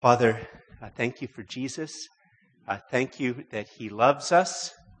Father, thank you for Jesus. Thank you that he loves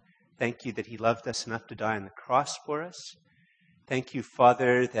us. Thank you that he loved us enough to die on the cross for us. Thank you,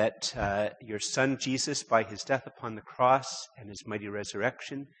 Father, that your Son Jesus, by his death upon the cross and his mighty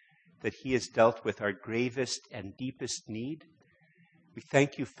resurrection, that he has dealt with our gravest and deepest need. We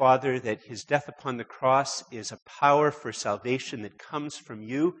thank you, Father, that his death upon the cross is a power for salvation that comes from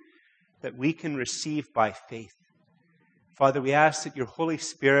you, that we can receive by faith. Father, we ask that your Holy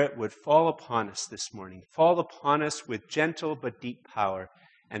Spirit would fall upon us this morning, fall upon us with gentle but deep power,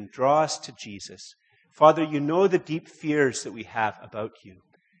 and draw us to Jesus. Father, you know the deep fears that we have about you.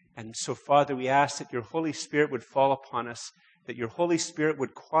 And so, Father, we ask that your Holy Spirit would fall upon us, that your Holy Spirit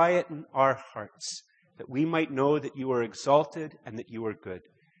would quieten our hearts, that we might know that you are exalted and that you are good.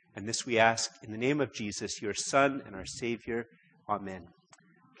 And this we ask in the name of Jesus, your Son and our Savior. Amen.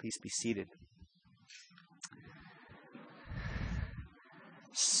 Please be seated.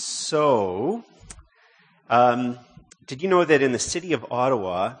 So, did you know that in the city of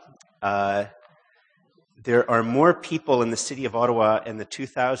Ottawa, there are more people in the city of Ottawa in the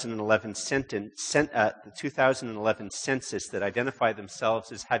 2011 census that identify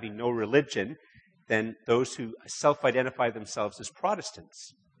themselves as having no religion than those who self-identify themselves as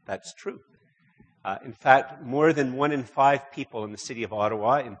Protestants? That's true. In fact, more than 1 in 5 people in the city of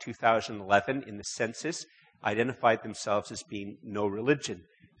Ottawa in 2011 in the census identified themselves as being no religion.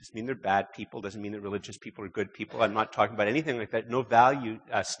 Doesn't mean they're bad people, doesn't mean that religious people are good people. I'm not talking about anything like that. No value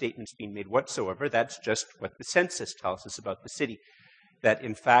statements being made whatsoever. That's just what the census tells us about the city. That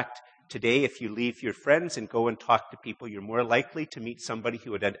in fact, today, if you leave your friends and go and talk to people, you're more likely to meet somebody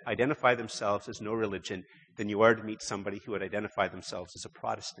who would identify themselves as no religion than you are to meet somebody who would identify themselves as a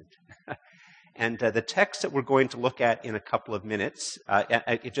Protestant. And the text that we're going to look at in a couple of minutes,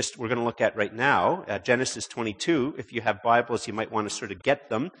 we're going to look at right now, Genesis 22. If you have Bibles, you might want to sort of get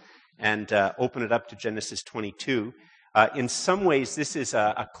them and open it up to Genesis 22. In some ways, this is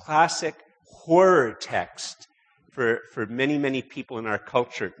a classic horror text for many, many people in our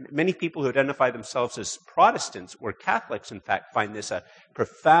culture. Many people who identify themselves as Protestants or Catholics, in fact, find this a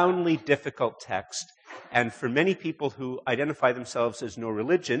profoundly difficult text. And for many people who identify themselves as no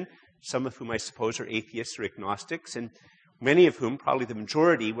religion, some of whom I suppose are atheists or agnostics, and many of whom, probably the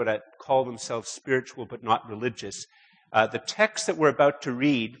majority, would call themselves spiritual but not religious. The text that we're about to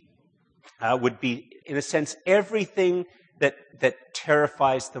read would be, in a sense, everything that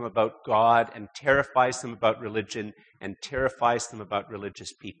terrifies them about God and terrifies them about religion and terrifies them about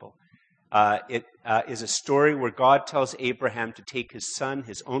religious people. It is a story where God tells Abraham to take his son,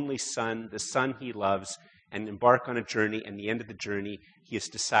 his only son, the son he loves, and embark on a journey, and the end of the journey, he is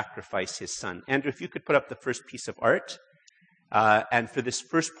to sacrifice his son. Andrew, if you could put up the first piece of art. And for this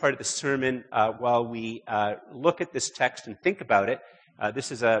first part of the sermon, while we look at this text and think about it,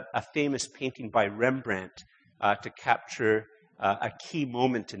 this is a famous painting by Rembrandt to capture a key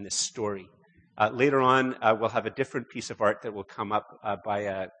moment in this story. Later on, we'll have a different piece of art that will come up by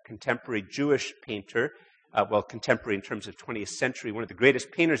a contemporary Jewish painter, contemporary in terms of 20th century, one of the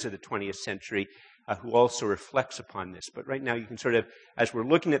greatest painters of the 20th century, who also reflects upon this. But right now you can sort of, as we're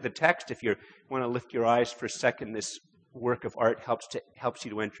looking at the text, if you want to lift your eyes for a second, this work of art helps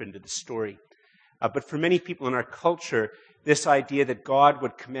you to enter into the story. But for many people in our culture, this idea that God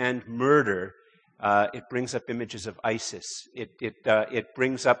would command murder, it brings up images of ISIS. It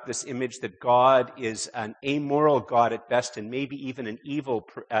brings up this image that God is an amoral God at best, and maybe even an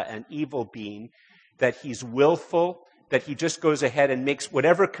evil being, that he's willful, that he just goes ahead and makes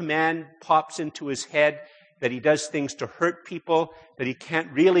whatever command pops into his head, that he does things to hurt people, that he can't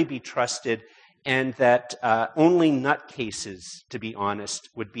really be trusted, and that only nutcases, to be honest,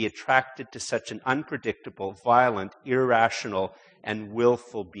 would be attracted to such an unpredictable, violent, irrational, and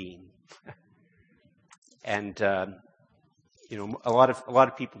willful being. And a lot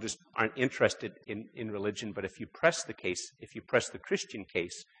of people just aren't interested in religion, but if you press the case, if you press the Christian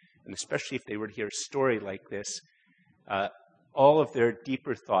case, and especially if they were to hear a story like this, all of their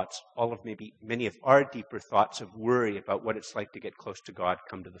deeper thoughts, many of our deeper thoughts of worry about what it's like to get close to God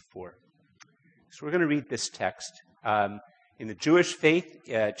come to the fore. So we're going to read this text. In the Jewish faith,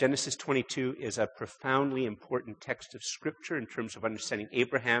 Genesis 22 is a profoundly important text of Scripture in terms of understanding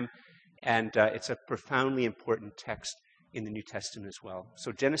Abraham, and it's a profoundly important text in the New Testament as well.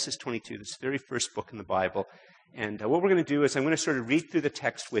 So Genesis 22, this very first book in the Bible. And what we're going to do is I'm going to sort of read through the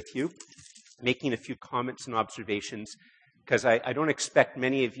text with you, making a few comments and observations, because I don't expect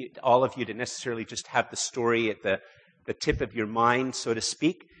all of you to necessarily just have the story at the tip of your mind, so to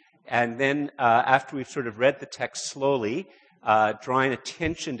speak. And then after we've sort of read the text slowly, drawing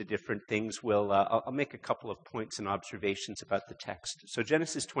attention to different things, I'll make a couple of points and observations about the text. So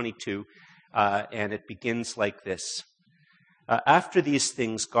Genesis 22, and it begins like this. After these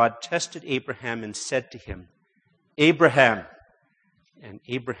things, God tested Abraham and said to him, Abraham. And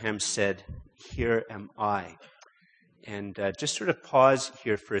Abraham said, here am I. And just sort of pause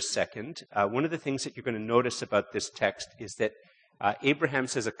here for a second. One of the things that you're going to notice about this text is that Abraham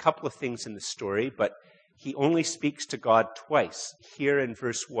says a couple of things in the story, but he only speaks to God twice, here in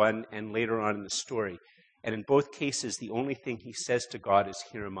verse 1 and later on in the story. And in both cases, the only thing he says to God is,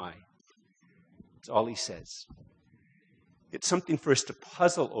 here am I. That's all he says. It's something for us to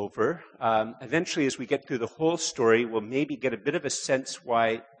puzzle over. Eventually, as we get through the whole story, we'll maybe get a bit of a sense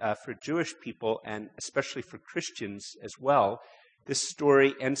why, for Jewish people, and especially for Christians as well, this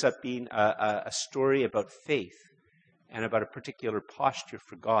story ends up being a story about faith and about a particular posture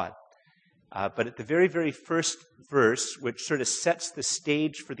for God. But at the very, very first verse, which sort of sets the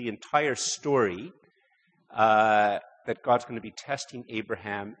stage for the entire story, that God's going to be testing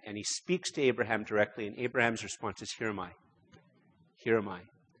Abraham, and he speaks to Abraham directly, and Abraham's response is, here am I. Here am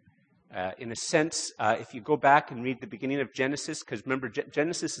I. In a sense, if you go back and read the beginning of Genesis, because remember,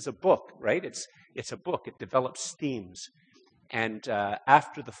 Genesis is a book, right? It's a book. It develops themes. And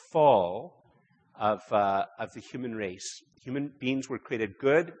after the fall of the human race, human beings were created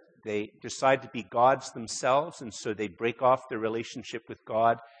good. They decide to be gods themselves, and so they break off their relationship with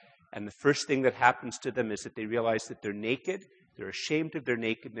God. And the first thing that happens to them is that they realize that they're naked. They're ashamed of their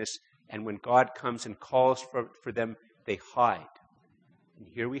nakedness. And when God comes and calls for them, they hide. And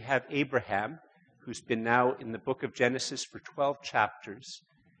here we have Abraham, who's been now in the book of Genesis for 12 chapters,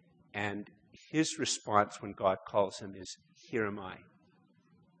 and his response when God calls him is, here am I.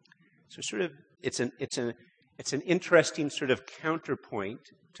 So sort of, it's an interesting sort of counterpoint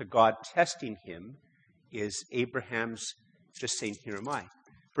to God testing him, is Abraham's just saying, here am I.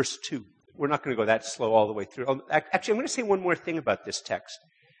 Verse 2. We're not going to go that slow all the way through. Actually, I'm going to say one more thing about this text,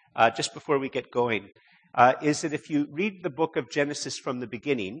 just before we get going. Is that if you read the book of Genesis from the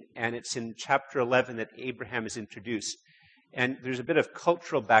beginning, and it's in chapter 11 that Abraham is introduced, and there's a bit of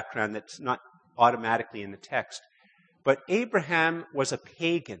cultural background that's not automatically in the text, but Abraham was a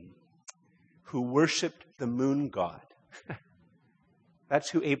pagan who worshipped the moon god.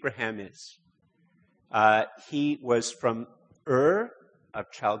 That's who Abraham is. He was from Ur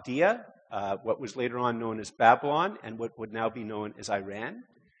of Chaldea, what was later on known as Babylon, and what would now be known as Iran.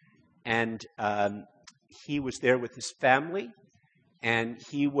 And he was there with his family, and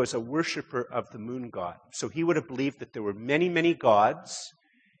he was a worshiper of the moon god. So he would have believed that there were many, many gods,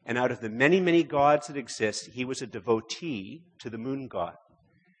 and out of the many, many gods that exist, he was a devotee to the moon god.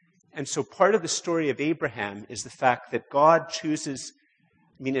 And so part of the story of Abraham is the fact that God chooses,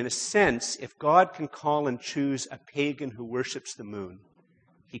 in a sense, if God can call and choose a pagan who worships the moon,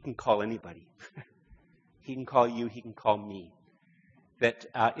 he can call anybody. He can call you, he can call me. That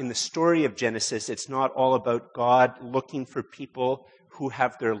in the story of Genesis, it's not all about God looking for people who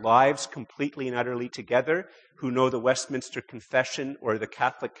have their lives completely and utterly together, who know the Westminster Confession or the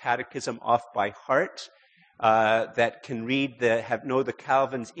Catholic Catechism off by heart, that can know the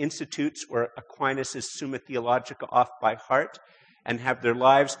Calvin's Institutes or Aquinas' Summa Theologica off by heart, and have their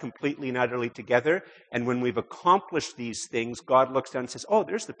lives completely and utterly together. And when we've accomplished these things, God looks down and says, oh,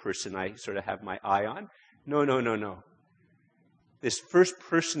 there's the person I sort of have my eye on. No. This first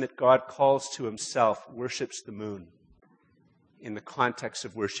person that God calls to himself worships the moon in the context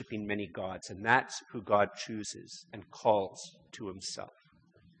of worshiping many gods. And that's who God chooses and calls to himself.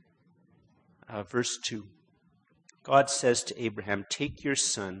 Verse 2. God says to Abraham, take your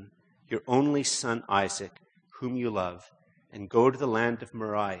son, your only son Isaac, whom you love, and go to the land of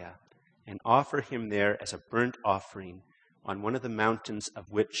Moriah, and offer him there as a burnt offering on one of the mountains of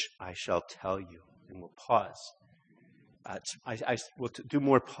which I shall tell you. And we'll pause. I will do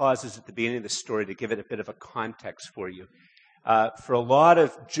more pauses at the beginning of the story to give it a bit of a context for you. For a lot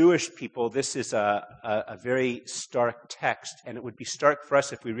of Jewish people, this is a very stark text, and it would be stark for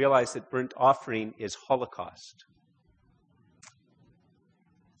us if we realize that burnt offering is Holocaust.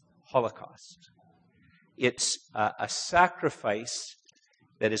 Holocaust. It's a sacrifice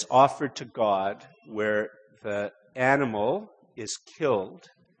that is offered to God where the animal is killed,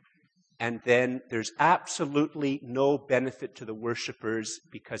 and then there's absolutely no benefit to the worshippers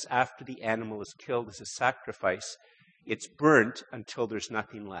because after the animal is killed as a sacrifice, it's burnt until there's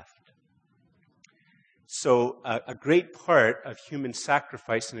nothing left. So a great part of human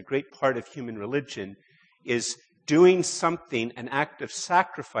sacrifice and a great part of human religion is doing something, an act of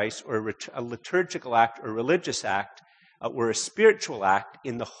sacrifice or a liturgical act or religious act or a spiritual act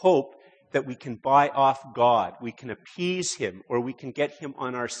in the hope that we can buy off God, we can appease him, or we can get him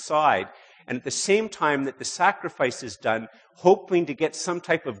on our side. And at the same time that the sacrifice is done, hoping to get some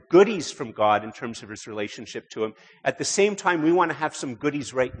type of goodies from God in terms of his relationship to him, at the same time we want to have some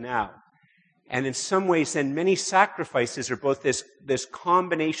goodies right now. And in some ways, then, many sacrifices are both this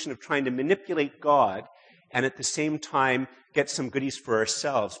combination of trying to manipulate God and at the same time get some goodies for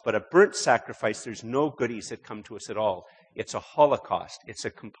ourselves. But a burnt sacrifice, there's no goodies that come to us at all. It's a holocaust. It's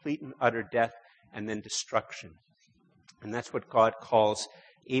a complete and utter death and then destruction. And that's what God calls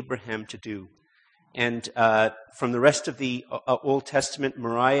Abraham to do. And from the rest of the Old Testament,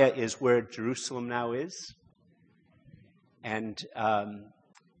 Moriah is where Jerusalem now is. And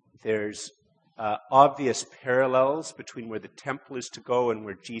there's obvious parallels between where the temple is to go and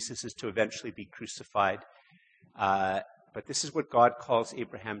where Jesus is to eventually be crucified. But this is what God calls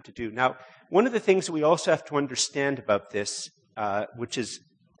Abraham to do. Now, one of the things that we also have to understand about this, which is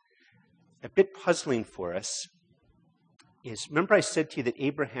a bit puzzling for us, is, remember I said to you that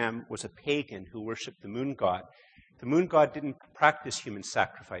Abraham was a pagan who worshipped the moon god. The moon god didn't practice human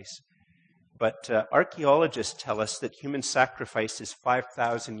sacrifice. But archaeologists tell us that human sacrifice is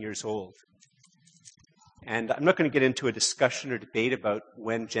 5,000 years old. And I'm not going to get into a discussion or debate about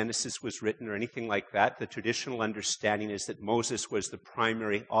when Genesis was written or anything like that. The traditional understanding is that Moses was the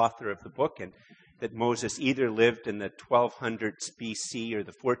primary author of the book and that Moses either lived in the 1200s BC or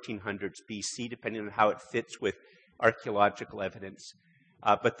the 1400s BC, depending on how it fits with archaeological evidence.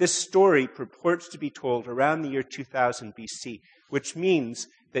 But this story purports to be told around the year 2000 BC, which means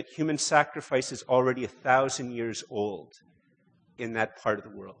that human sacrifice is already 1,000 years old in that part of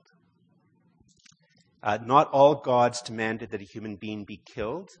the world. Not all gods demanded that a human being be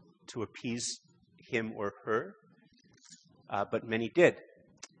killed to appease him or her, but many did.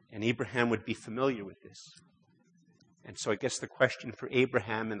 And Abraham would be familiar with this. And so I guess the question for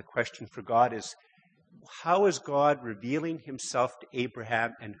Abraham and the question for God is, how is God revealing himself to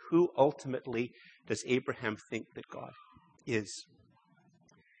Abraham, and who ultimately does Abraham think that God is?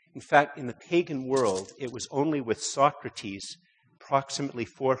 In fact, in the pagan world, it was only with Socrates, approximately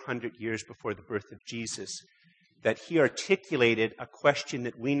 400 years before the birth of Jesus, that he articulated a question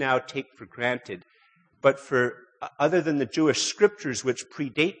that we now take for granted. But for other than the Jewish scriptures, which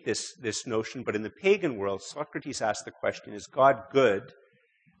predate this notion, but in the pagan world, Socrates asked the question, is God good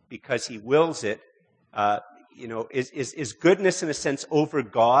because he wills it? Is goodness in a sense over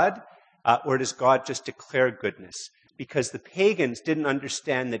God, or does God just declare goodness? Because the pagans didn't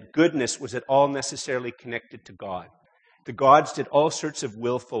understand that goodness was at all necessarily connected to God. The gods did all sorts of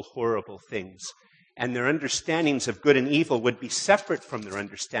willful, horrible things, and their understandings of good and evil would be separate from their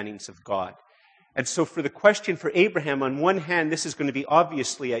understandings of God. And so for the question for Abraham, on one hand, this is going to be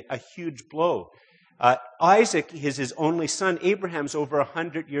obviously a huge blow. Isaac is his only son. Abraham's over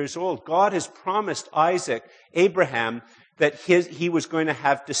 100 years old. God has promised Abraham, that he was going to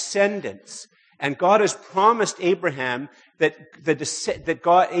have descendants. And God has promised Abraham that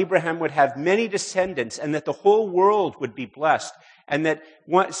Abraham would have many descendants and that the whole world would be blessed. And that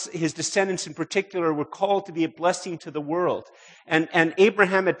his descendants in particular were called to be a blessing to the world. And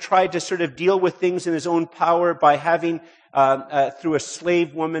Abraham had tried to sort of deal with things in his own power by having, through a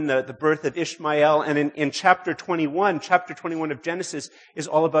slave woman, the birth of Ishmael. And in chapter 21 of Genesis is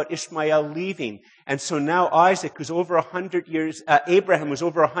all about Ishmael leaving. And so now Isaac, who's over 100 years, Abraham was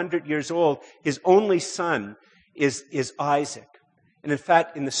over 100 years old, his only son is Isaac. And in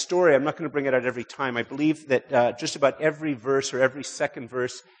fact, in the story, I'm not going to bring it out every time, I believe that just about every verse or every second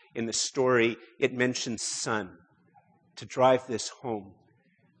verse in the story, it mentions son to drive this home.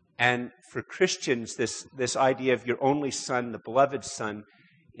 And for Christians, this idea of your only son, the beloved son,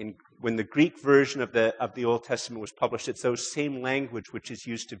 when the Greek version of the Old Testament was published, it's those same language which is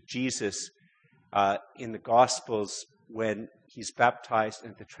used of Jesus in the Gospels when he's baptized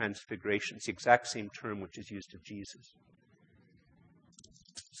and at the Transfiguration. It's the exact same term which is used of Jesus.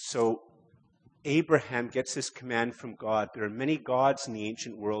 So Abraham gets this command from God. There are many gods in the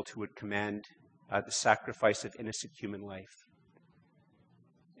ancient world who would command the sacrifice of innocent human life.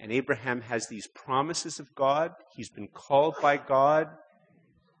 And Abraham has these promises of God. He's been called by God,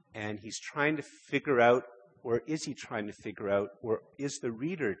 and he's trying to figure out, or is he trying to figure out, or is the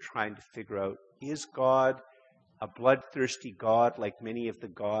reader trying to figure out, is God a bloodthirsty God like many of the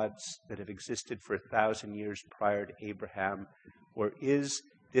gods that have existed for 1,000 years prior to Abraham, or is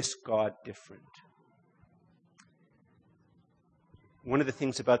this God different? One of the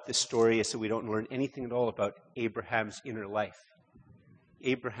things about this story is that we don't learn anything at all about Abraham's inner life.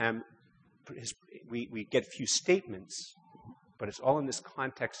 Abraham, we get few statements, but it's all in this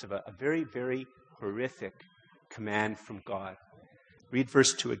context of a very, very horrific command from God. Read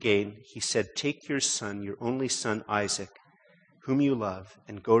verse 2 again. He said, "Take your son, your only son Isaac, whom you love,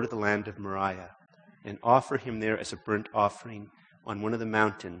 and go to the land of Moriah, and offer him there as a burnt offering on one of the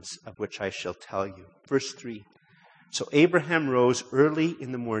mountains of which I shall tell you." Verse 3, "So Abraham rose early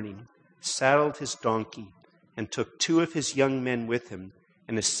in the morning, saddled his donkey, and took 2 of his young men with him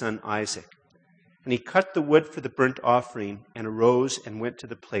and his son Isaac. And he cut the wood for the burnt offering and arose and went to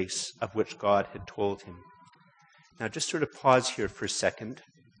the place of which God had told him." Now just sort of pause here for a second.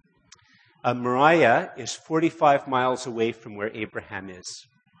 Moriah is 45 miles away from where Abraham is.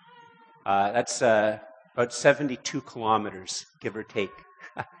 That's about 72 kilometers, give or take.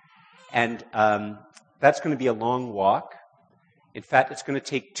 And that's going to be a long walk. In fact, it's going to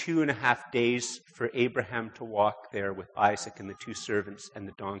take 2.5 days for Abraham to walk there with Isaac and the 2 servants and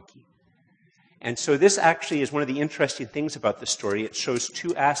the donkey. And so this actually is one of the interesting things about the story. It shows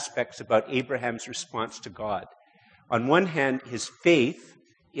 2 aspects about Abraham's response to God. On one hand, his faith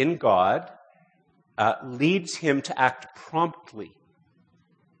in God leads him to act promptly.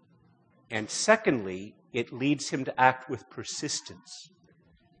 And secondly, it leads him to act with persistence.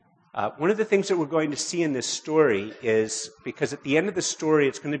 One of the things that we're going to see in this story is, because at the end of the story,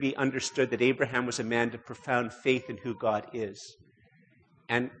 it's going to be understood that Abraham was a man of profound faith in who God is.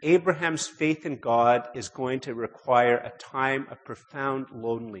 And Abraham's faith in God is going to require a time of profound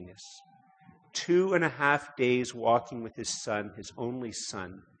loneliness. 2.5 days walking with his son, his only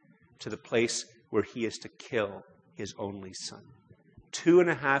son, to the place where he is to kill his only son.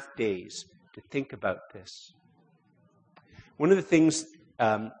 2.5 days to think about this. One of the things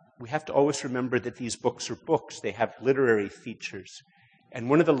we have to always remember that these books are books. They have literary features. And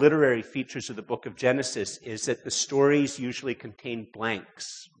one of the literary features of the book of Genesis is that the stories usually contain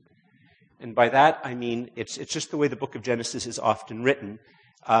blanks. And by that, I mean, it's just the way the book of Genesis is often written.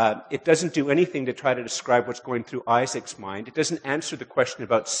 It doesn't do anything to try to describe what's going through Isaac's mind. It doesn't answer the question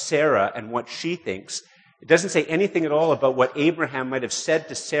about Sarah and what she thinks. It doesn't say anything at all about what Abraham might have said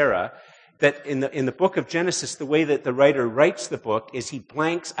to Sarah. That in the book of Genesis, the way that the writer writes the book is he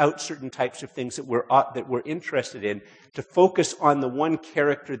blanks out certain types of things that we're interested in to focus on the one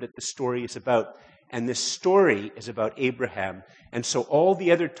character that the story is about. And this story is about Abraham. And so all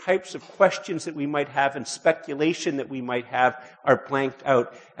the other types of questions that we might have and speculation that we might have are blanked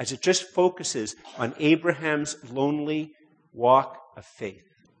out as it just focuses on Abraham's lonely walk of faith.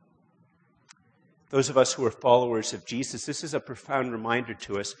 Those of us who are followers of Jesus, this is a profound reminder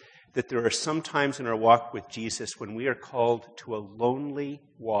to us that there are some times in our walk with Jesus when we are called to a lonely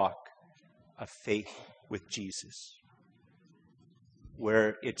walk of faith with Jesus,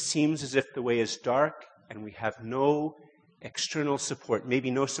 where it seems as if the way is dark and we have no external support,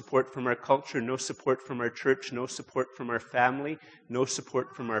 maybe no support from our culture, no support from our church, no support from our family, no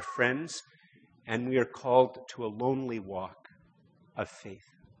support from our friends, and we are called to a lonely walk of faith.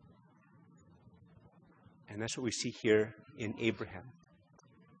 And that's what we see here in Abraham.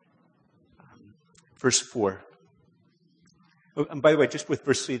 Verse 4. Oh, and by the way, just with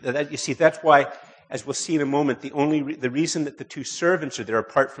verse 3, you see, that's why, as we'll see in a moment, the reason that the 2 servants are there,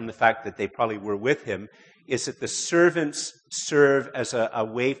 apart from the fact that they probably were with him, is that the servants serve as a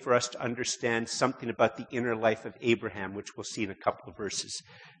way for us to understand something about the inner life of Abraham, which we'll see in a couple of verses.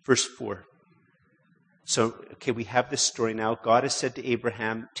 Verse 4. So, okay, we have this story now. God has said to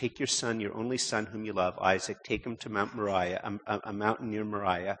Abraham, "Take your son, your only son whom you love, Isaac, take him to Mount Moriah, a mountain near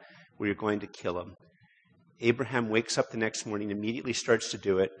Moriah, where you're going to kill him." Abraham wakes up the next morning, immediately starts to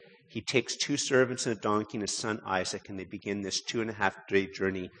do it. He takes 2 servants and a donkey and his son Isaac, and they begin this 2.5-day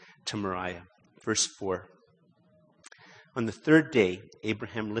journey to Moriah. Verse 4. On the 3rd day,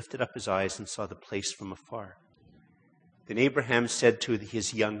 Abraham lifted up his eyes and saw the place from afar. Then Abraham said to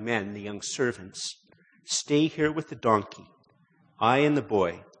his young men, the young servants, "Stay here with the donkey. I and the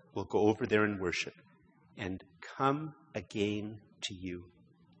boy will go over there and worship, and come again to you."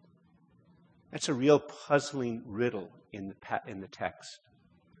 That's a real puzzling riddle in the text.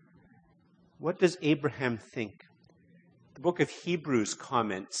 What does Abraham think? The book of Hebrews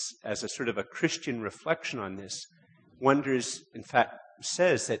comments, as a sort of a Christian reflection on this, in fact,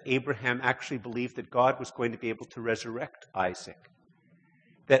 says that Abraham actually believed that God was going to be able to resurrect Isaac.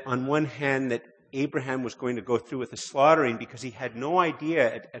 That on one hand, that Abraham was going to go through with the slaughtering because he had no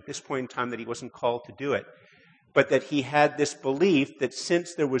idea at this point in time that he wasn't called to do it. But that he had this belief that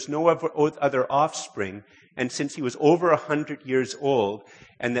since there was no other offspring, and since he was over 100 years old,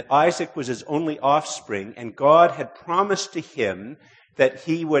 and that Isaac was his only offspring, and God had promised to him that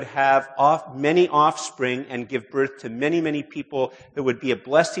he would have many offspring and give birth to many, many people that would be a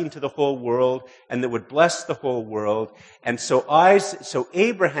blessing to the whole world, and that would bless the whole world. And so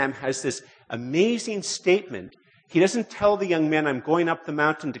Abraham has this amazing statement He doesn't tell the young men, I'm going up the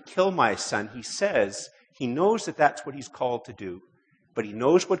mountain to kill my son. He says, he knows that that's what he's called to do, but he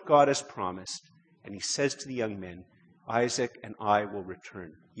knows what God has promised, and he says to the young men, Isaac and I will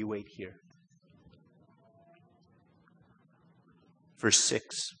return. You wait here. Verse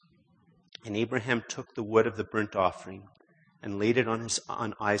 6, and Abraham took the wood of the burnt offering and laid it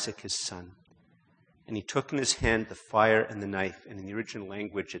on Isaac his son. And he took in his hand the fire and the knife. And in the original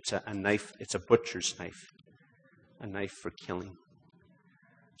language, it's a knife, it's a butcher's knife, a knife for killing.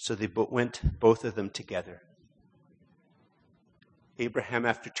 So they went, both of them together. Abraham,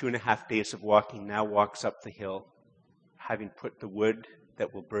 after 2.5 days of walking, now walks up the hill, having put the wood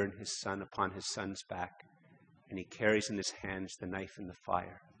that will burn his son upon his son's back. And he carries in his hands the knife and the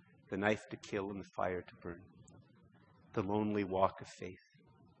fire, the knife to kill and the fire to burn. The lonely walk of faith.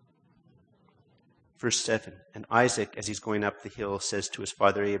 Verse 7, and Isaac, as he's going up the hill, says to his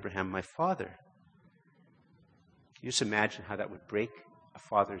father Abraham, my father. Can you just imagine how that would break a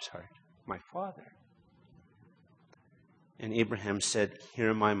father's heart? My father. And Abraham said,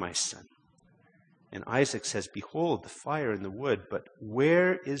 here am I, my son. And Isaac says, behold, the fire and the wood, but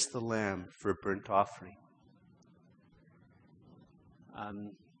where is the lamb for a burnt offering?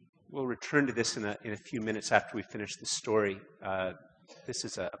 We'll return to this in a few minutes after we finish the story. This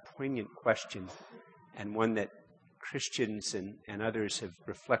is a poignant question, and one that Christians and others have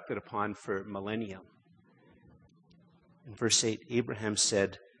reflected upon for millennia. In verse 8, Abraham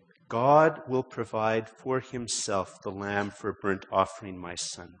said, God will provide for himself the lamb for a burnt offering, my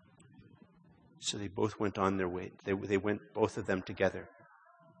son. So they both went on their way. They went, both of them together.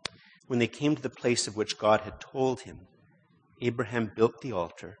 When they came to the place of which God had told him, Abraham built the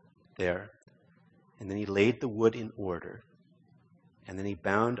altar there, and then he laid the wood in order, and then he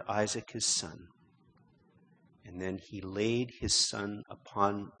bound Isaac his son, and then he laid his son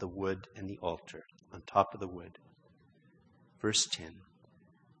upon the wood and the altar, on top of the wood. Verse 10,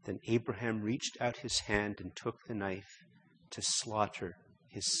 then Abraham reached out his hand and took the knife to slaughter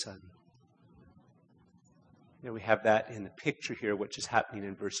his son. Now we have that in the picture here, which is happening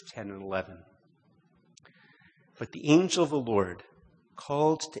in verse 10 and 11. But the angel of the Lord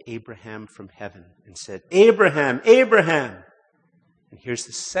called to Abraham from heaven and said, Abraham, Abraham! And here's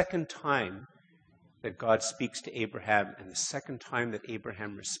the second time that God speaks to Abraham, and the second time that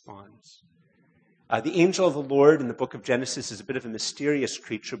Abraham responds. The angel of the Lord in the book of Genesis is a bit of a mysterious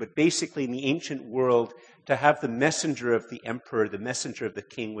creature, but basically in the ancient world, to have the messenger of the emperor, the messenger of the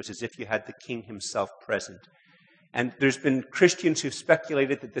king, was as if you had the king himself present. And there's been Christians who've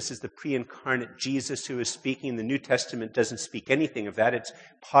speculated that this is the pre-incarnate Jesus who is speaking. The New Testament doesn't speak anything of that. It's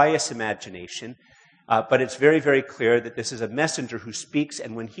pious imagination. But it's very, very clear that this is a messenger who speaks.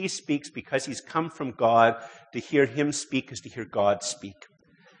 And when he speaks, because he's come from God, to hear him speak is to hear God speak.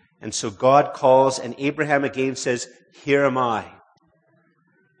 And so God calls, and Abraham again says, here am I.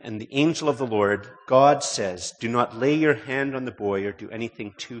 And the angel of the Lord, God says, do not lay your hand on the boy or do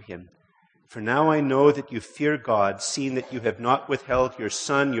anything to him. For now I know that you fear God, seeing that you have not withheld your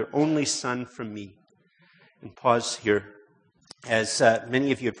son, your only son, from me. And pause here. As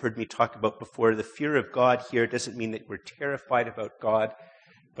many of you have heard me talk about before, the fear of God here doesn't mean that we're terrified about God,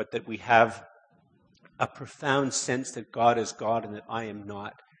 but that we have a profound sense that God is God and that I am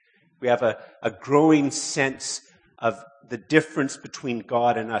not. We have a growing sense of the difference between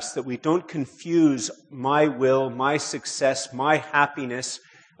God and us, that we don't confuse my will, my success, my happiness,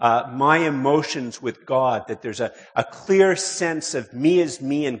 my emotions with God, that there's a clear sense of me as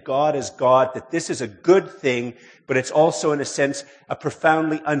me and God as God, that this is a good thing, but it's also, in a sense, a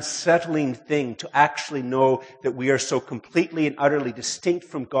profoundly unsettling thing to actually know that we are so completely and utterly distinct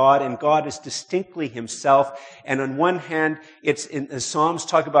from God, and God is distinctly himself. And on one hand, it's in the Psalms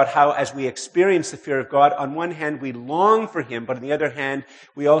talk about how as we experience the fear of God, on one hand we long for him, but on the other hand,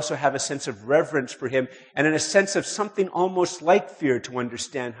 we also have a sense of reverence for him, and in a sense of something almost like fear to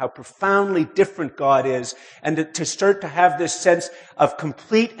understand how profoundly different God is, and to start to have this sense of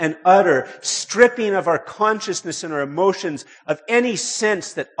complete and utter stripping of our consciousness and our emotions of any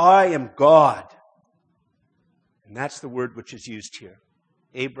sense that I am God. And that's the word which is used here.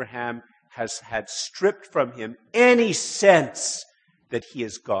 Abraham has had stripped from him any sense that he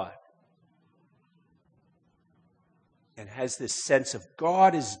is God. And has this sense of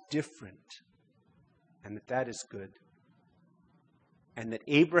God is different, and that is good. And that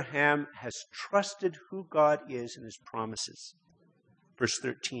Abraham has trusted who God is and his promises. Verse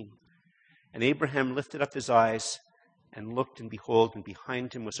 13. And Abraham lifted up his eyes and looked, and behold, and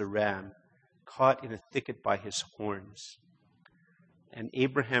behind him was a ram caught in a thicket by his horns. And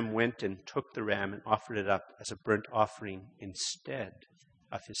Abraham went and took the ram and offered it up as a burnt offering instead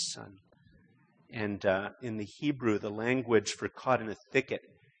of his son. And in the Hebrew, the language for caught in a thicket,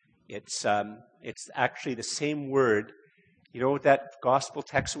 it's actually the same word. You know that gospel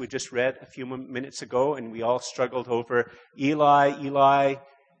text that we just read a few minutes ago, and we all struggled over, Eli, Eli,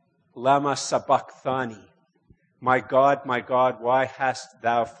 lama sabachthani. My God, why hast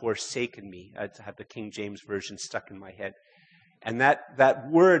thou forsaken me? I have the King James Version stuck in my head. And that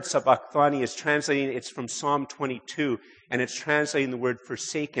word sabachthani is translating, it's from Psalm 22, and it's translating the word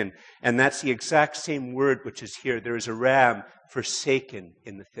forsaken. And that's the exact same word which is here. There is a ram forsaken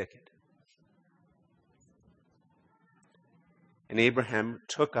in the thicket. And Abraham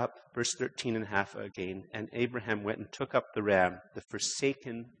took up, verse 13 and a half again, and Abraham went and took up the ram, the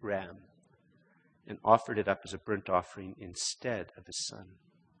forsaken ram, and offered it up as a burnt offering instead of his son.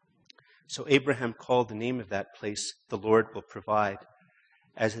 So Abraham called the name of that place, the Lord will provide.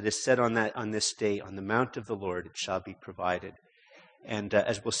 As it is said on this day, on the mount of the Lord it shall be provided. And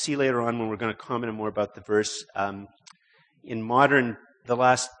as we'll see later on when we're going to comment more about the verse, in the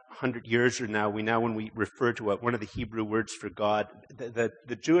last 100 years or now, when we refer to one of the Hebrew words for God,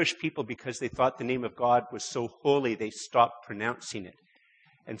 the Jewish people, because they thought the name of God was so holy, they stopped pronouncing it.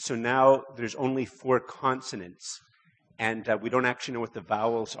 And so now there's only 4 consonants, and we don't actually know what the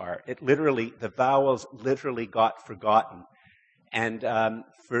vowels are. The vowels literally got forgotten. And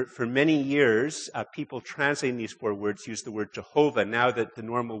for many years, people translating these 4 words use the word Jehovah. Now that the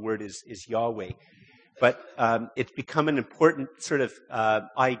normal word is Yahweh. But it's become an important sort of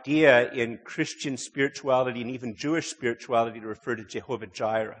idea in Christian spirituality and even Jewish spirituality to refer to Jehovah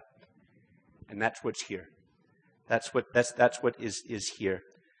Jireh. And that's what's here. That's what is here.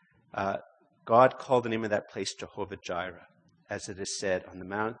 God called the name of that place Jehovah Jireh. As it is said, on the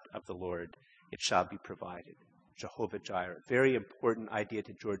mount of the Lord it shall be provided. Jehovah Jireh. Very important idea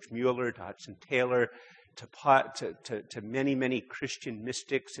to George Mueller, to Hudson Taylor, to many, many Christian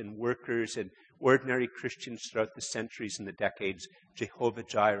mystics and workers and ordinary Christians throughout the centuries and the decades. Jehovah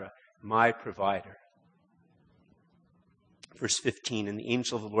Jireh, my provider. Verse 15, and the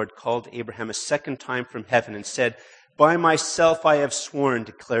angel of the Lord called Abraham a second time from heaven and said, by myself I have sworn,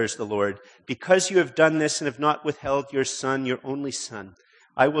 declares the Lord, because you have done this and have not withheld your son, your only son,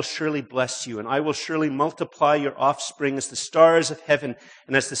 I will surely bless you, and I will surely multiply your offspring as the stars of heaven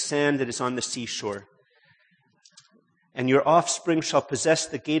and as the sand that is on the seashore. And your offspring shall possess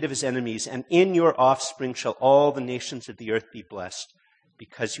the gate of his enemies, and in your offspring shall all the nations of the earth be blessed,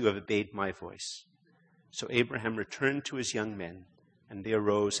 because you have obeyed my voice. So Abraham returned to his young men, and they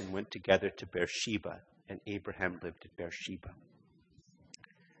arose and went together to Beersheba, and Abraham lived at Beersheba.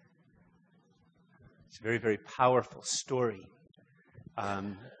 It's a very, very powerful story.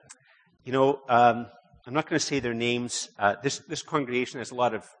 I'm not going to say their names. This congregation has a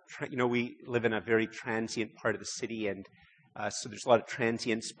lot of, we live in a very transient part of the city, and so there's a lot of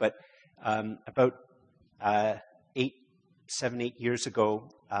transients. But about 7, 8 years ago,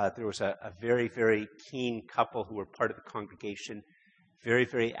 there was a very, very keen couple who were part of the congregation, very,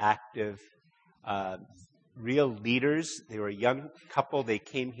 very active, real leaders. They were a young couple. They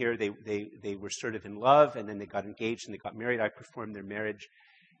came here. They were sort of in love, and then they got engaged and they got married. I performed their marriage.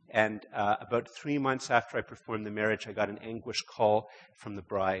 And about 3 months after I performed the marriage, I got an anguished call from the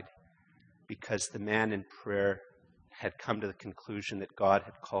bride because the man in prayer had come to the conclusion that God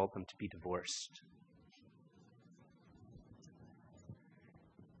had called them to be divorced.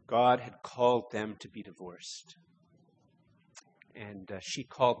 God had called them to be divorced. And she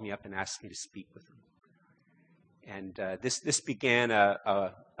called me up and asked me to speak with them. And this began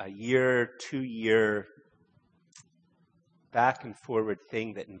a 2-year back and forward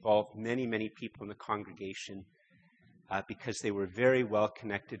thing that involved many, many people in the congregation because they were very well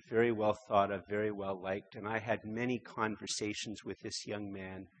connected, very well thought of, very well liked. And I had many conversations with this young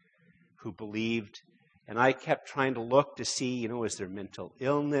man who believed. And I kept trying to look to see, is there mental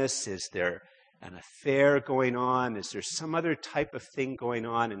illness? Is there an affair going on? Is there some other type of thing going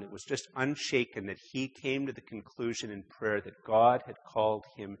on? And it was just unshaken that he came to the conclusion in prayer that God had called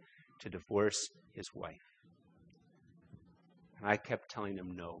him to divorce his wife. And I kept telling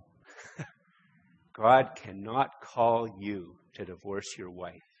him no. God cannot call you to divorce your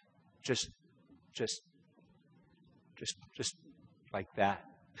wife. Just like that.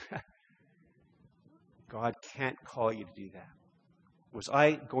 God can't call you to do that. Was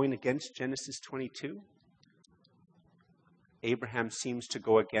I going against Genesis 22? Abraham seems to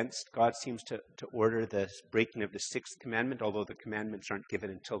go against. God seems to order the breaking of the 6th commandment, although the commandments aren't given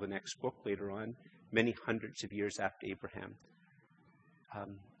until the next book later on, many hundreds of years after Abraham. I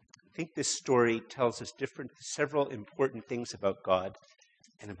think this story tells us several important things about God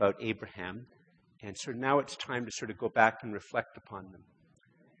and about Abraham. And so now it's time to sort of go back and reflect upon them.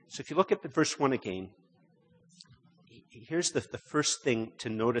 So if you look at the verse 1 again, here's the first thing to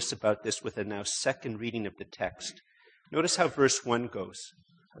notice about this with a now second reading of the text. Notice how verse 1 goes.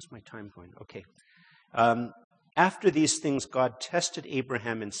 How's my time going? Okay. After these things, God tested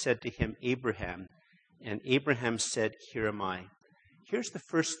Abraham and said to him, Abraham. And Abraham said, Here am I. Here's the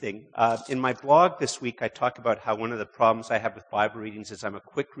first thing. In my blog this week, I talk about how one of the problems I have with Bible readings is I'm a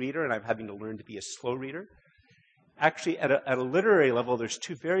quick reader and I'm having to learn to be a slow reader. Actually, at a literary level, there's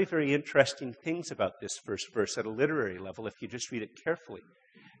two very, very interesting things about this first verse at a literary level if you just read it carefully.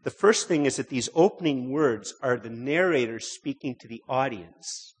 The first thing is that these opening words are the narrator speaking to the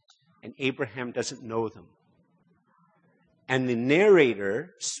audience, and Abraham doesn't know them. And the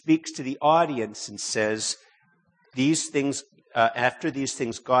narrator speaks to the audience and says, after these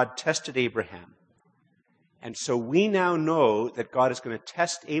things, God tested Abraham. And so we now know that God is going to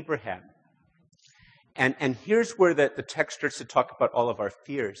test Abraham. And here's where the text starts to talk about all of our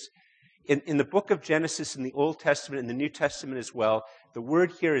fears. In the book of Genesis, in the Old Testament, in the New Testament as well, the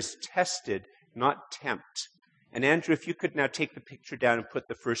word here is tested, not tempt. And Andrew, if you could now take the picture down and put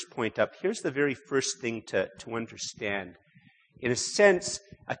the first point up. Here's the very first thing to understand. In a sense,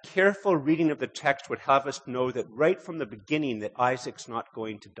 a careful reading of the text would have us know that right from the beginning that Isaac's not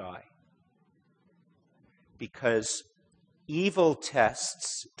going to die. Because evil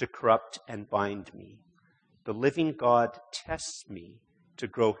tests to corrupt and bind me. The living God tests me to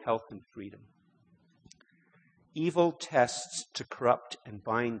grow health and freedom. Evil tests to corrupt and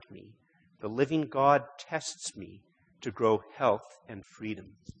bind me. The living God tests me to grow health and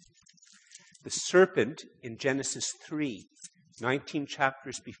freedom. The serpent in Genesis 3, 19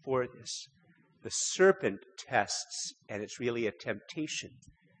 chapters before this, the serpent tests, and it's really a temptation.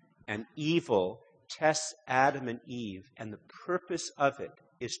 And evil tests Adam and Eve, and the purpose of it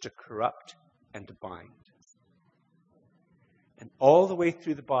is to corrupt and to bind. And all the way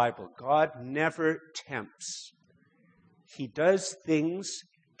through the Bible, God never tempts. He does things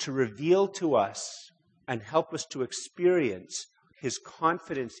to reveal to us and help us to experience his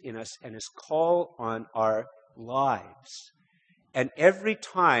confidence in us and his call on our lives. And every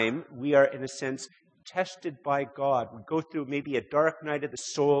time we are, in a sense, tested by God, we go through maybe a dark night of the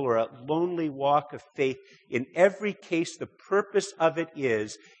soul or a lonely walk of faith. In every case, the purpose of it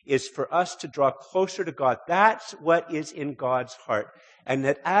is for us to draw closer to God. That's what is in God's heart. And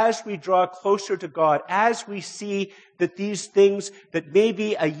that as we draw closer to God, as we see that these things that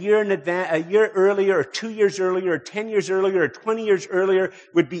maybe a year earlier, or 2 years earlier, or 10 years earlier, or 20 years earlier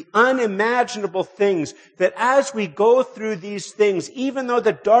would be unimaginable things, that as we go through these things, even though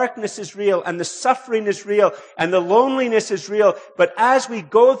the darkness is real and the suffering is real and the loneliness is real, but as we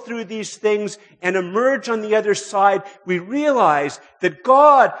go through these things and emerge on the other side, we realize that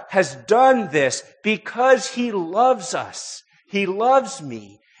God has done this because he loves us. He loves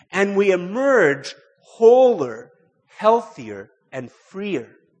me, and we emerge wholer, healthier, and freer.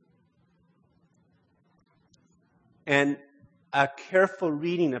 And a careful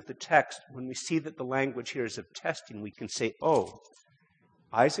reading of the text, when we see that the language here is of testing, we can say, oh,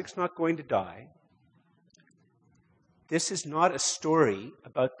 Isaac's not going to die. This is not a story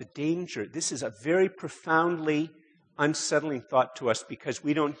about the danger. This is a very profoundly unsettling thought to us because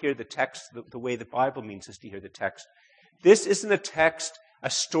we don't hear the text the way the Bible means us to hear the text. This isn't a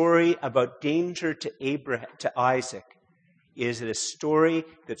story about danger to Isaac. Is it a story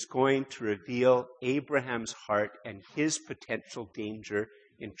that's going to reveal Abraham's heart and his potential danger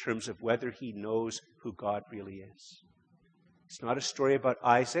in terms of whether he knows who God really is? It's not a story about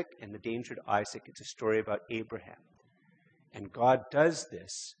Isaac and the danger to Isaac. It's a story about Abraham. And God does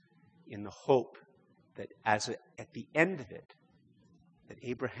this in the hope that at the end of it, that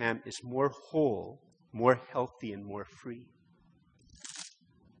Abraham is more whole, more healthy, and more free,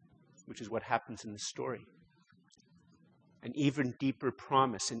 which is what happens in the story. An even deeper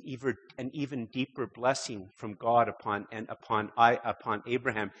promise, an even deeper blessing from God upon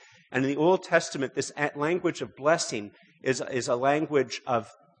Abraham. And in the Old Testament, this language of blessing is a language of,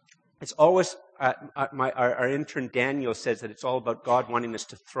 it's always, our intern Daniel says that it's all about God wanting us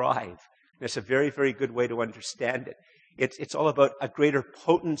to thrive. And it's a very, very good way to understand it. It's all about a greater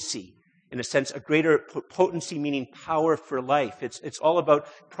potency. In a sense, a greater potency meaning power for life. It's all about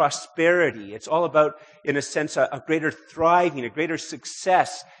prosperity. It's all about, in a sense, a greater thriving, a greater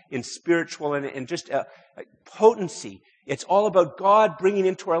success in spiritual and just potency. It's all about God bringing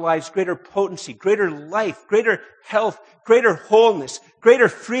into our lives greater potency, greater life, greater health, greater wholeness, greater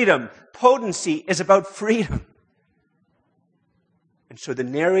freedom. Potency is about freedom. And so the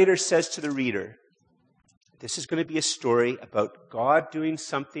narrator says to the reader, this is going to be a story about God doing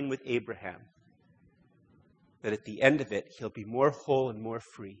something with Abraham. that at the end of it, he'll be more whole and more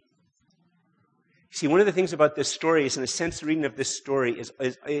free. See, one of the things about this story is, in a sense, the reading of this story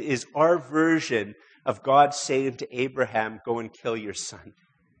is our version of God saying to Abraham, go and kill your son.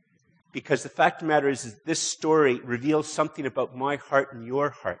 Because the fact of the matter is this story reveals something about my heart and your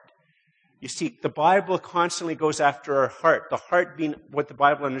heart. You see, the Bible constantly goes after our heart. The heart being what the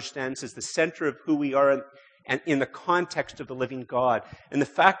Bible understands is the center of who we are and in the context of the living God. And the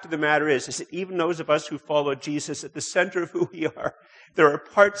fact of the matter is that even those of us who follow Jesus, at the center of who we are, there are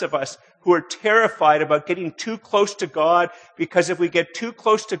parts of us who are terrified about getting too close to God, because if we get too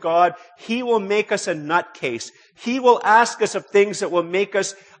close to God, He will make us a nutcase. He will ask us of things that will make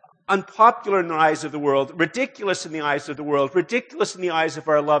us unpopular in the eyes of the world, ridiculous in the eyes of the world, ridiculous in the eyes of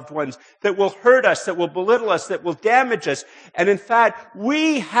our loved ones, that will hurt us, that will belittle us, that will damage us. And in fact,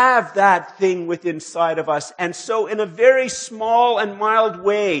 we have that thing within inside of us. And so in a very small and mild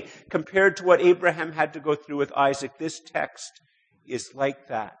way, compared to what Abraham had to go through with Isaac, this text is like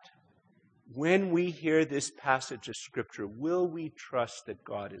that. When we hear this passage of Scripture, will we trust that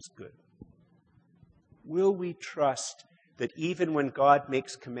God is good? Will we trust that even when God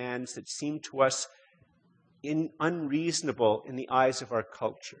makes commands that seem to us unreasonable in the eyes of our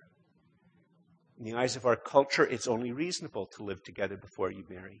culture, in the eyes of our culture, it's only reasonable to live together before you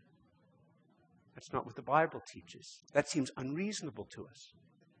marry. That's not what the Bible teaches. That seems unreasonable to us.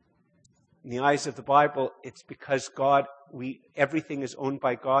 In the eyes of the Bible, it's because everything is owned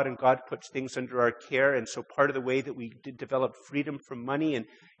by God, and God puts things under our care. And so part of the way that we develop freedom from money and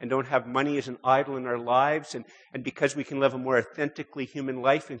don't have money as an idol in our lives, and because we can live a more authentically human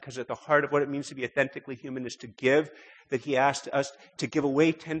life, and because at the heart of what it means to be authentically human is to give, that He asked us to give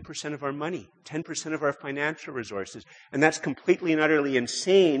away 10% of our money, 10% of our financial resources. And that's completely and utterly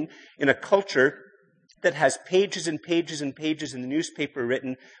insane in a culture that has pages and pages and pages in the newspaper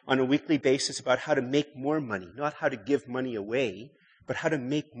written on a weekly basis about how to make more money, not how to give money away, but how to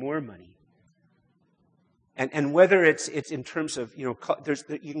make more money. And whether it's in terms of, you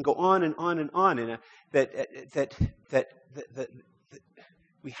can go on and on and on, and that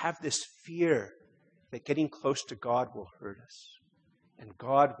we have this fear that getting close to God will hurt us, and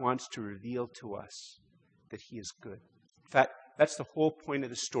God wants to reveal to us that He is good. In fact, that's the whole point of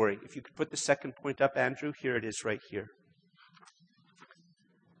the story. If you could put the second point up, Andrew, here it is right here.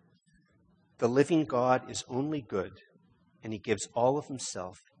 The living God is only good, and He gives all of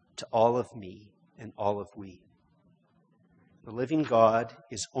Himself to all of me and all of we. The living God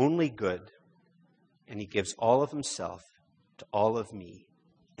is only good, and He gives all of Himself to all of me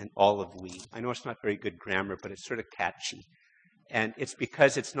and all of we. I know it's not very good grammar, but it's sort of catchy. And it's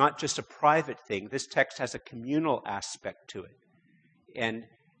because it's not just a private thing. This text has a communal aspect to it.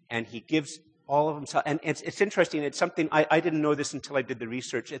 And He gives all of Himself. And it's interesting. It's something, I didn't know this until I did the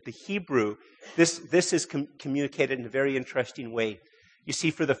research. At the Hebrew, this is communicated in a very interesting way. You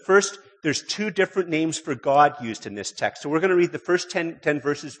see, there's two different names for God used in this text. So we're going to read the first 10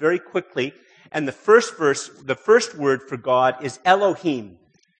 verses very quickly. And the first word for God is Elohim,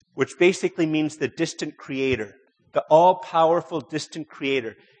 which basically means the distant creator, the all-powerful distant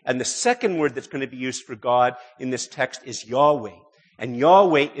creator. And the second word that's going to be used for God in this text is Yahweh. And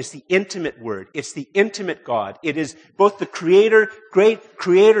Yahweh is the intimate word. It's the intimate God. It is both the creator, great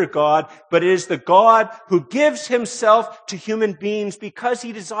creator God, but it is the God who gives Himself to human beings because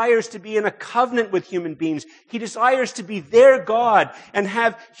He desires to be in a covenant with human beings. He desires to be their God and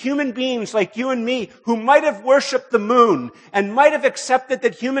have human beings like you and me who might have worshipped the moon and might have accepted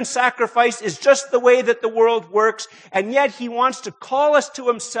that human sacrifice is just the way that the world works. And yet He wants to call us to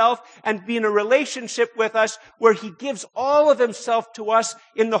Himself and be in a relationship with us where He gives all of Himself to us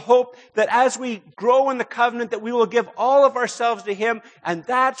in the hope that as we grow in the covenant that we will give all of ourselves to Him. And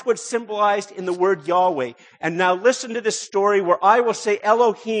that's what's symbolized in the word Yahweh. And now listen to this story where I will say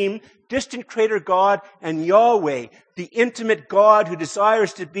Elohim, distant creator God, and Yahweh, the intimate God who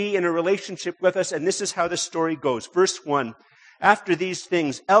desires to be in a relationship with us. And this is how the story goes. Verse 1. After these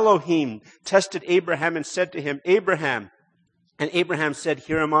things, Elohim tested Abraham and said to him, Abraham. And Abraham said,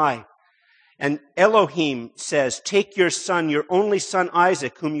 Here am I. And Elohim says, Take your son, your only son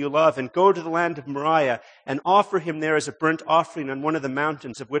Isaac, whom you love, and go to the land of Moriah, and offer him there as a burnt offering on one of the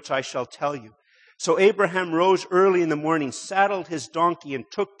mountains of which I shall tell you. So Abraham rose early in the morning, saddled his donkey, and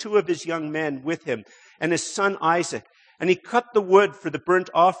took 2 of his young men with him, and his son Isaac. And he cut the wood for the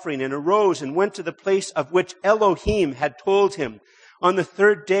burnt offering, and arose and went to the place of which Elohim had told him. On the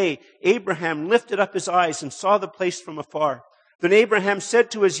 3rd day, Abraham lifted up his eyes and saw the place from afar. Then Abraham said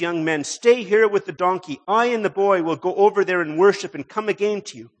to his young men, Stay here with the donkey. I and the boy will go over there and worship and come again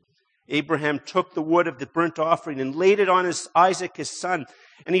to you. Abraham took the wood of the burnt offering and laid it on Isaac his son.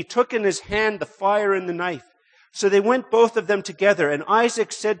 And he took in his hand the fire and the knife. So they went both of them together, and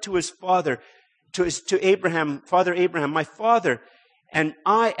Isaac said to his father, to Abraham, Father Abraham, my father. And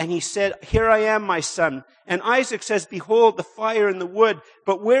he said, here I am, my son. And Isaac says, behold, the fire and the wood,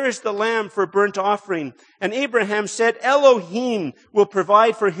 but where is the lamb for a burnt offering? And Abraham said, Elohim will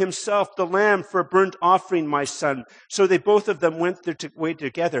provide for himself the lamb for a burnt offering, my son. So they both of them went their way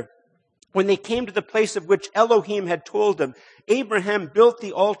together. When they came to the place of which Elohim had told them, Abraham built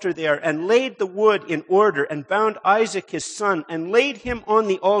the altar there and laid the wood in order and bound Isaac his son and laid him on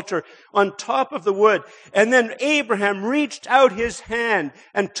the altar on top of the wood. And then Abraham reached out his hand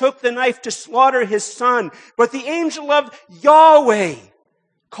and took the knife to slaughter his son. But the angel of Yahweh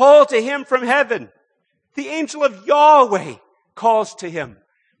called to him from heaven. The angel of Yahweh calls to him.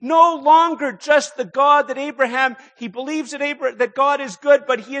 No longer just the God that Abraham, he believes that God is good,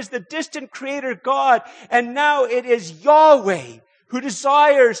 but he is the distant creator God. And now it is Yahweh who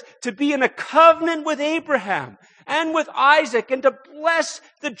desires to be in a covenant with Abraham and with Isaac and to bless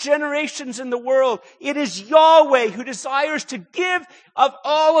the generations in the world. It is Yahweh who desires to give of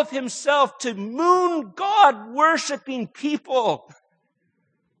all of himself to moon God worshiping people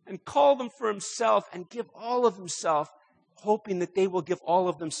and call them for himself and give all of himself, hoping that they will give all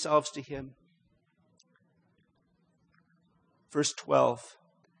of themselves to him. Verse 12,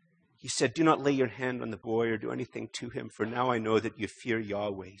 he said, do not lay your hand on the boy or do anything to him, for now I know that you fear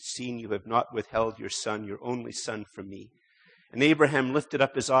Yahweh, seeing you have not withheld your son, your only son, from me. And Abraham lifted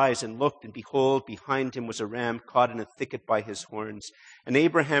up his eyes and looked, and behold, behind him was a ram caught in a thicket by his horns. And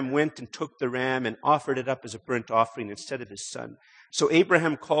Abraham went and took the ram and offered it up as a burnt offering instead of his son. So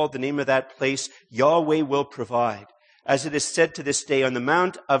Abraham called the name of that place, Yahweh will provide. As it is said to this day, on the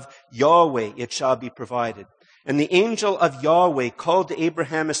mount of Yahweh it shall be provided. And the angel of Yahweh called to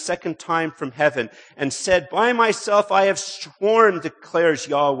Abraham a second time from heaven and said, by myself I have sworn, declares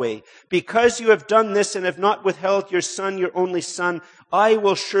Yahweh, because you have done this and have not withheld your son, your only son, I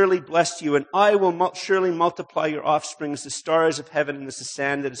will surely bless you, and I will surely multiply your offspring as the stars of heaven and as the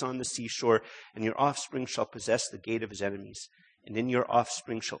sand that is on the seashore, and your offspring shall possess the gate of his enemies. And in your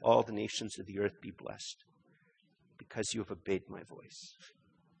offspring shall all the nations of the earth be blessed, because you have obeyed my voice.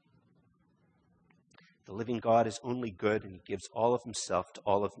 The living God is only good, and he gives all of himself to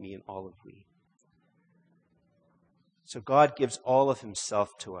all of me and all of we. So God gives all of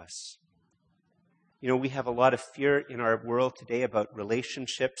himself to us. You know, we have a lot of fear in our world today about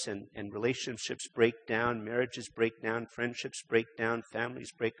relationships, and relationships break down, marriages break down, friendships break down,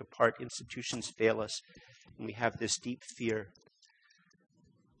 families break apart, institutions fail us, and we have this deep fear.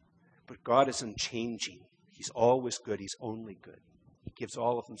 But God is unchanging. He's always good. He's only good. He gives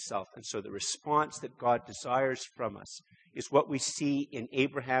all of himself. And so the response that God desires from us is what we see in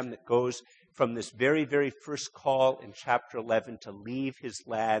Abraham, that goes from this very, very first call in chapter 11 to leave his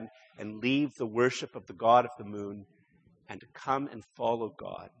land and leave the worship of the God of the moon and to come and follow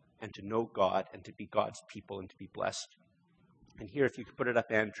God and to know God and to be God's people and to be blessed. And here, if you could put it up,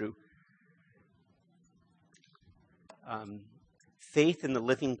 Andrew. Faith in the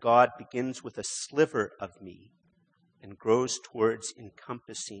living God begins with a sliver of me and grows towards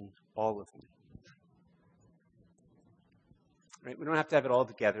encompassing all of me. Right? We don't have to have it all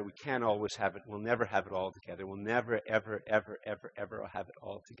together. We can't always have it. We'll never have it all together. We'll never, ever, ever, ever, ever have it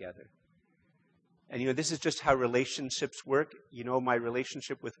all together. And, you know, this is just how relationships work. You know, my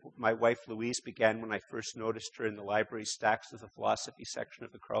relationship with my wife, Louise, began when I first noticed her in the library stacks of the philosophy section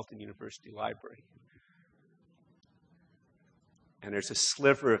of the Carleton University Library. And there's a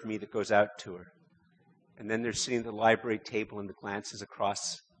sliver of me that goes out to her. And then there's sitting at the library table and the glances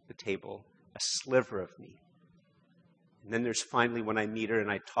across the table, a sliver of me. And then there's finally when I meet her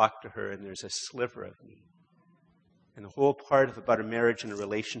and I talk to her and there's a sliver of me. And the whole part about a marriage and a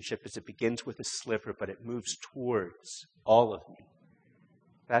relationship is it begins with a sliver, but it moves towards all of me.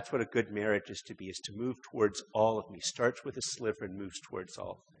 That's what a good marriage is to be, is to move towards all of me. Starts with a sliver and moves towards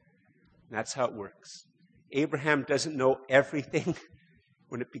all. And that's how it works. Abraham doesn't know everything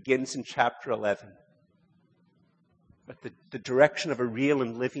when it begins in chapter 11. But the direction of a real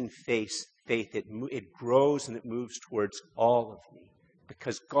and living faith, it grows and it moves towards all of me.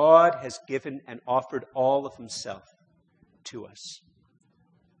 Because God has given and offered all of himself to us.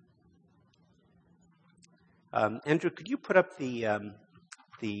 Andrew, could you put up the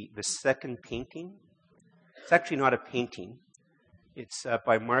second painting? It's actually not a painting. It's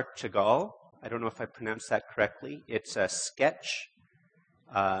by Marc Chagall. I don't know if I pronounced that correctly. It's a sketch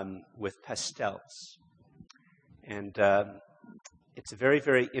with pastels. And it's a very,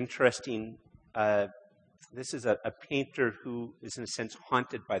 very interesting, this is a painter who is in a sense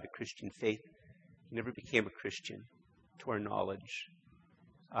haunted by the Christian faith. He never became a Christian, to our knowledge.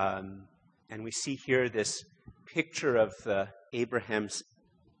 And we see here this picture of Abraham's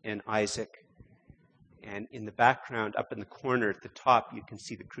and Isaac. And in the background, up in the corner at the top, you can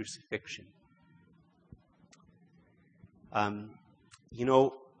see the crucifixion.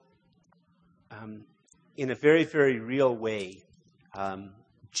 In a very, very real way,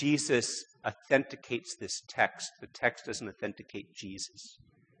 Jesus authenticates this text. The text doesn't authenticate Jesus.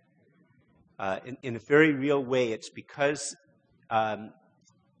 In a very real way, it's because,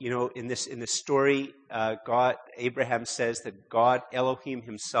 in this story, Abraham says that God, Elohim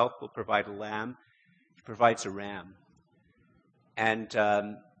himself, will provide a lamb. He provides a ram. And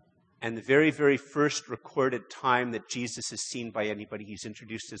the very, very first recorded time that Jesus is seen by anybody, he's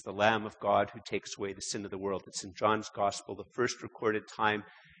introduced as the Lamb of God who takes away the sin of the world. It's in John's Gospel, the first recorded time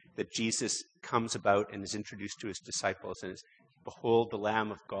that Jesus comes about and is introduced to his disciples, and is, behold the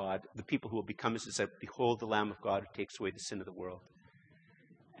Lamb of God. The people who will become his disciples, behold the Lamb of God who takes away the sin of the world.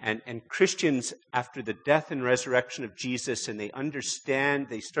 And Christians, after the death and resurrection of Jesus, and they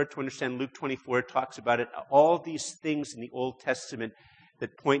start to understand, Luke 24 talks about it, all these things in the Old Testament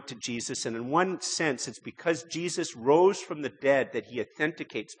that point to Jesus. And in one sense, it's because Jesus rose from the dead that he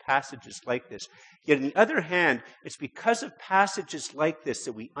authenticates passages like this. Yet on the other hand, it's because of passages like this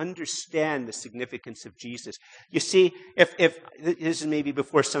that we understand the significance of Jesus. You see, if this is maybe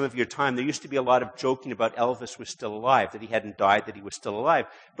before some of your time, there used to be a lot of joking about Elvis was still alive, that he hadn't died, that he was still alive.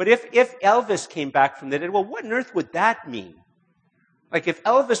 But if Elvis came back from the dead, well, what on earth would that mean? Like if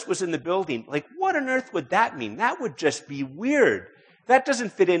Elvis was in the building, like what on earth would that mean? That would just be weird. That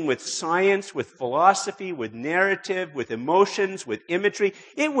doesn't fit in with science, with philosophy, with narrative, with emotions, with imagery.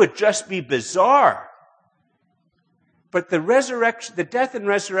 It would just be bizarre. But the death and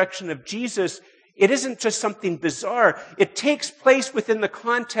resurrection of Jesus, it isn't just something bizarre. It takes place within the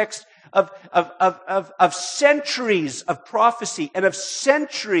context of centuries of prophecy and of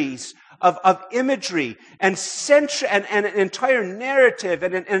centuries of imagery and an entire narrative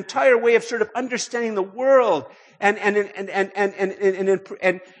and an entire way of sort of understanding the world. And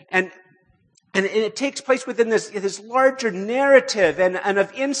it takes place within this larger narrative and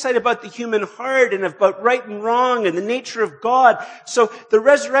of insight about the human heart and about right and wrong and the nature of God. So the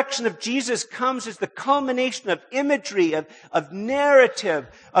resurrection of Jesus comes as the culmination of imagery, of narrative,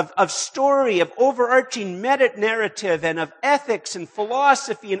 of story, of overarching meta-narrative, and of ethics and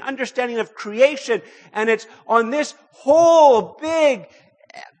philosophy and understanding of creation. And it's on this whole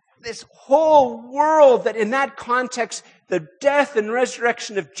world that in that context, the death and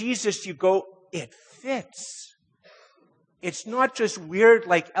resurrection of Jesus, you go, it fits. It's not just weird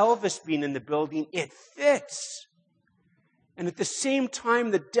like Elvis being in the building, it fits. And at the same time,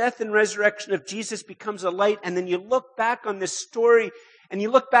 the death and resurrection of Jesus becomes a light, and then you look back on this story, and you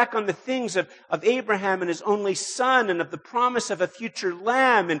look back on the things of Abraham and his only son and of the promise of a future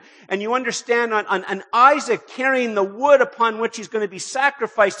lamb. And you understand on Isaac carrying the wood upon which he's going to be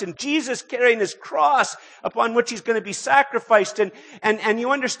sacrificed, and Jesus carrying his cross upon which he's going to be sacrificed. And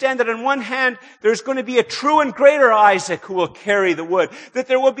you understand that on one hand, there's going to be a true and greater Isaac who will carry the wood. That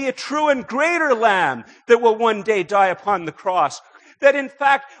there will be a true and greater lamb that will one day die upon the cross. That in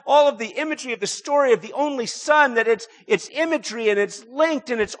fact, all of the imagery of the story of the only son, that it's imagery and it's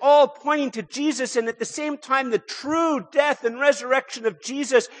linked and it's all pointing to Jesus. And at the same time, the true death and resurrection of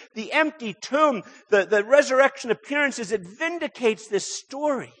Jesus, the empty tomb, the resurrection appearances, it vindicates this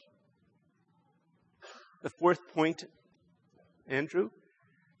story. The fourth point, Andrew,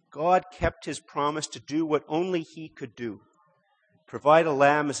 God kept his promise to do what only he could do. Provide a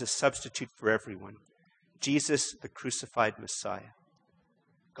lamb as a substitute for everyone. Jesus, the crucified Messiah.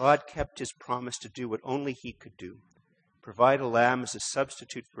 God kept his promise to do what only he could do. Provide a lamb as a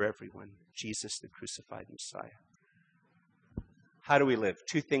substitute for everyone. Jesus, the crucified Messiah. How do we live?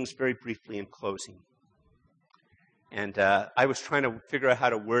 Two things very briefly in closing. And I was trying to figure out how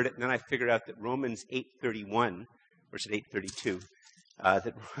to word it, and then I figured out that Romans 8:31, or is it 8:32?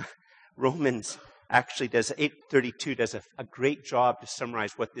 That Romans actually does, 8:32 does a great job to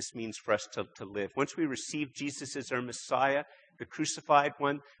summarize what this means for us to live. Once we receive Jesus as our Messiah, the crucified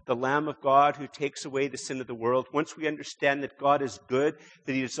one, the Lamb of God who takes away the sin of the world, once we understand that God is good,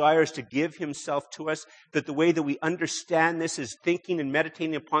 that he desires to give himself to us, that the way that we understand this is thinking and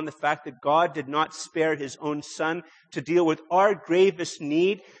meditating upon the fact that God did not spare his own son, to deal with our gravest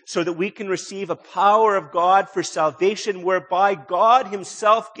need so that we can receive a power of God for salvation whereby God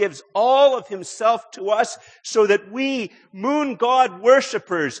himself gives all of himself to us so that we, moon God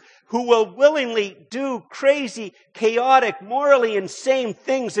worshipers, who will willingly do crazy, chaotic, morally insane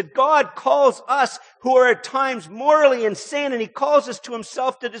things, that God calls us who are at times morally insane, and he calls us to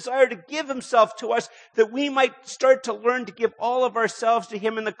himself to desire to give himself to us, that we might start to learn to give all of ourselves to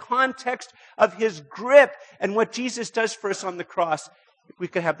him in the context of his grip and what Jesus does for us on the cross. If we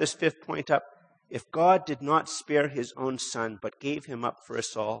could have this fifth point up. If God did not spare his own son, but gave him up for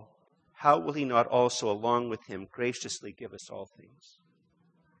us all, how will he not also, along with him, graciously give us all things?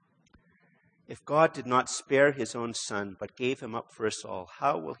 If God did not spare his own son, but gave him up for us all,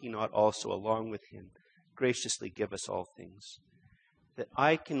 how will he not also, along with him, graciously give us all things? That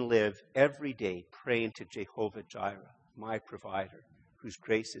I can live every day praying to Jehovah Jireh, my provider, whose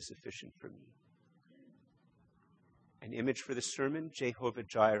grace is sufficient for me. An image for the sermon, Jehovah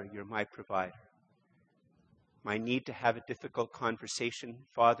Jireh, you're my provider. My need to have a difficult conversation,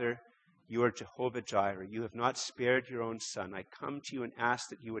 Father, you are Jehovah Jireh. You have not spared your own son. I come to you and ask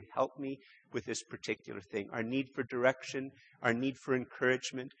that you would help me with this particular thing. Our need for direction, our need for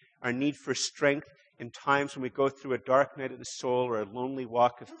encouragement, our need for strength in times when we go through a dark night of the soul or a lonely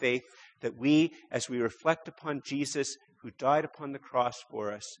walk of faith, that we, as we reflect upon Jesus who died upon the cross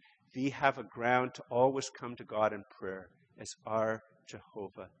for us, we have a ground to always come to God in prayer as our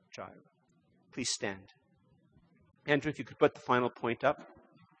Jehovah Jireh. Please stand. Andrew, if you could put the final point up.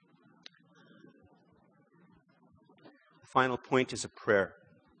 The final point is a prayer.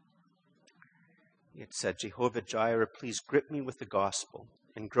 It said, Jehovah Jireh, please grip me with the gospel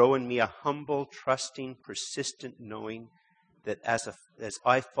and grow in me a humble, trusting, persistent knowing that as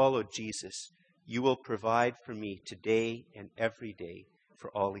I follow Jesus, you will provide for me today and every day for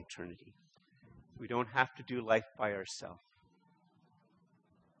all eternity. We don't have to do life by ourselves.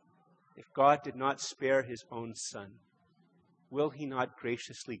 If God did not spare his own son, will he not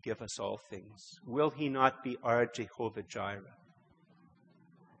graciously give us all things? Will he not be our Jehovah Jireh?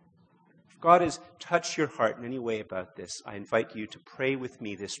 If God has touched your heart in any way about this, I invite you to pray with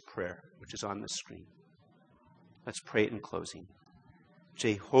me this prayer, which is on the screen. Let's pray it in closing.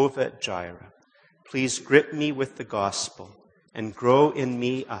 Jehovah Jireh, please grip me with the gospel and grow in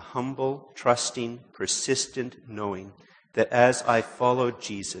me a humble, trusting, persistent knowing that as I follow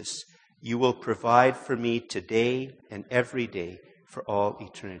Jesus, you will provide for me today and every day for all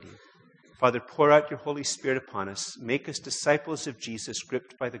eternity. Father, pour out your Holy Spirit upon us. Make us disciples of Jesus,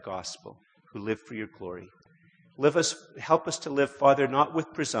 gripped by the gospel, who live for your glory. Help us to live, Father, not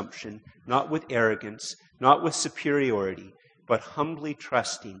with presumption, not with arrogance, not with superiority, but humbly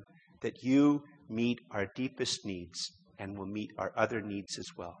trusting that you meet our deepest needs and will meet our other needs as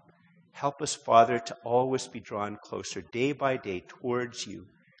well. Help us, Father, to always be drawn closer day by day towards you.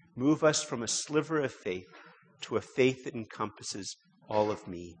 Move us from a sliver of faith to a faith that encompasses all of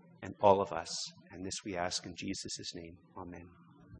me and all of us. And this we ask in Jesus' name. Amen.